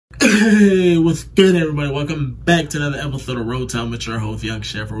Hey, what's good, everybody? Welcome back to another episode of RollTime with your host, Young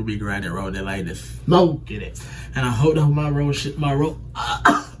Chef. We'll be grinding, rolling like this, smoking it. And I hope that my Young Chef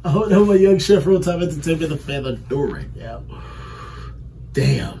RollTime Entertainment the fan of the door right now.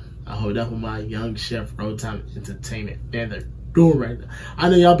 Damn, I hope that my Young Chef RollTime Entertainment fan the door right now. I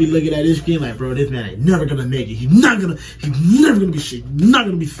know y'all be looking at this screen like, bro, this man ain't never gonna make it. He's never gonna be shit. He's not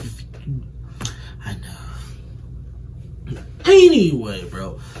gonna be. I know. Anyway,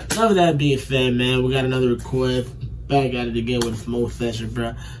 bro, enough of that being said, man, we got another request. Back at it again with a smoke session,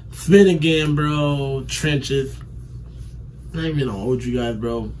 bro. Spin again, bro. Trenches. I ain't even gonna hold you guys,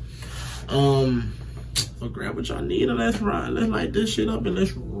 bro. So grab what y'all need and let's ride. Let's light this shit up and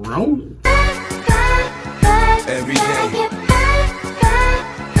let's roll it. Every day.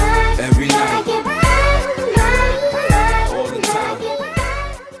 Every night. All the time.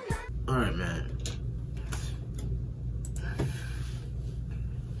 Alright, man.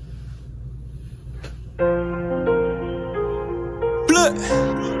 Blood.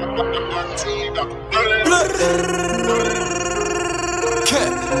 Blood.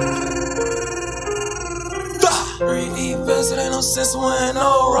 Cat. Breezy, best, it ain't no sense when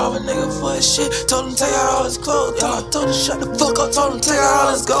no rob a nigga for his shit. Told him take out all his clothes. Y'all told him shut the fuck up. Told him take out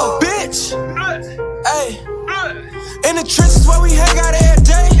all his gold. Bitch. Hey. In the trenches where we hang out every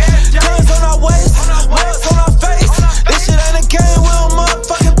day. Guns on our waist, mugs on our face. This shit ain't a game, we don't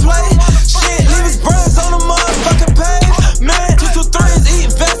motherfucking play. Shit, leave his brains on the motherfucking page. Man, 223 is eating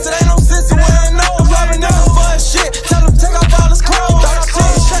fast, it ain't no sense in wearing no. Robbing nigga for his shit. Tell him take off all his clothes.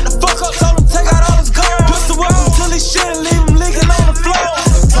 Shit, shut the fuck up. Told him take out all his gold. Pistol whip him till he shit and leave him leaking on the floor.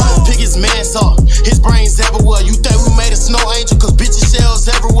 Pick his mans off, his brains everywhere. You think we made a snow angel, cause bitches shells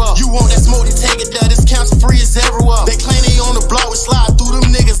everywhere. You want that smoke to take it there, this counter free is everywhere. They claim they on the block, we slide through them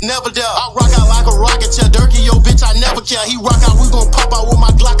niggas, never there. I rock out like a rocket, tell Durkee, yo bitch, I never care. He rock out, we gon' pop out with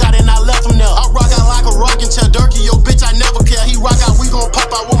my Glock out and I left him there. I rock out like a rocket, tell Durkee, yo bitch, I never care. He rock out, we gon' pop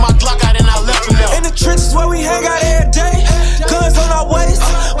out with my Glock out and I left him there. In the trenches where we hang out every day. Guns on our waist,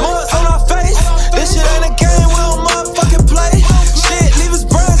 mugs on our face. This shit ain't a game, we don't motherfucking play. Shit, leave his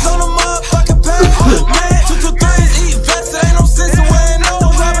brains on the motherfucking page. Man, 223 is eating fast, it ain't no sense in wearing no.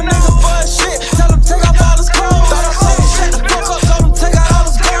 Rob a nigga for his shit, tell him take off all his clothes. Shut the fuck up, told him take out all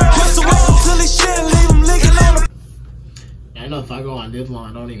his gold. Pistol whip him till he shit and leave him leaking on the. I know if I go on this long,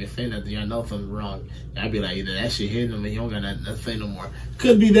 I don't even say nothing. I know something's wrong. I'd be like, either that shit hitting him and you don't got nothing to say no more.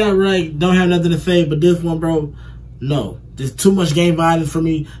 Could be that right. Don't have nothing to say, but this one, bro, no. There's too much game violence for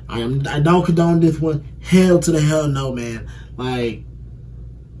me. I don't condone this one. Hell to the hell no, man. Like,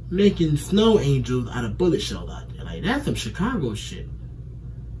 making snow angels out of bullet shells out there. Like, that's some Chicago shit.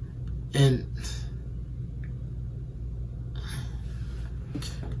 And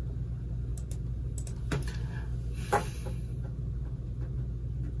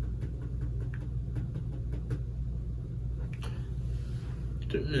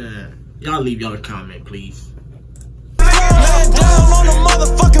y'all leave y'all a comment, please. Man down on the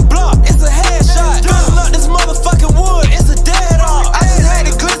motherfucking block, it's a headshot. Filling up this motherfucking wood, it's a dead off. I just had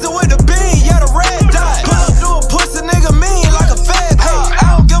to glisten with the bean, yeah, the red dot. Pull up to a pussy nigga mean like a fed cop.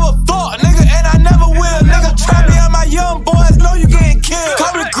 I don't give a fuck, nigga, and I never will. Nigga, try me out, my young boys know you getting killed.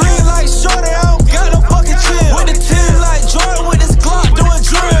 Call me green like shorty, I don't got no fucking chill. With the team like Jordan with this Glock doing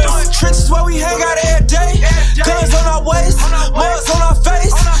drills. Trenches where we hang out every day. Guns on our waist, mugs on our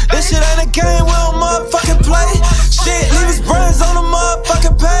face. This shit ain't a game, we don't motherfucking play. Shit, leave his brains on the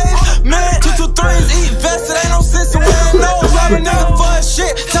motherfucking page. Man, 223 is eating fast, it ain't no sense in wearing no. Rob a nigga for his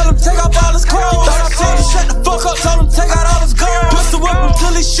shit, tell him take off all his clothes. Told him shut the fuck up, told him take out all his gold. Pistol whip him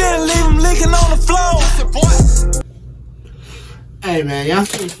till he shit and leave him leaking on the floor. Hey, man, y'all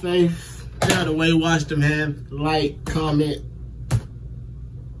stay safe. Get out of the way, watch them hands. Like, comment,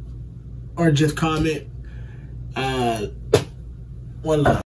 or just comment. One love.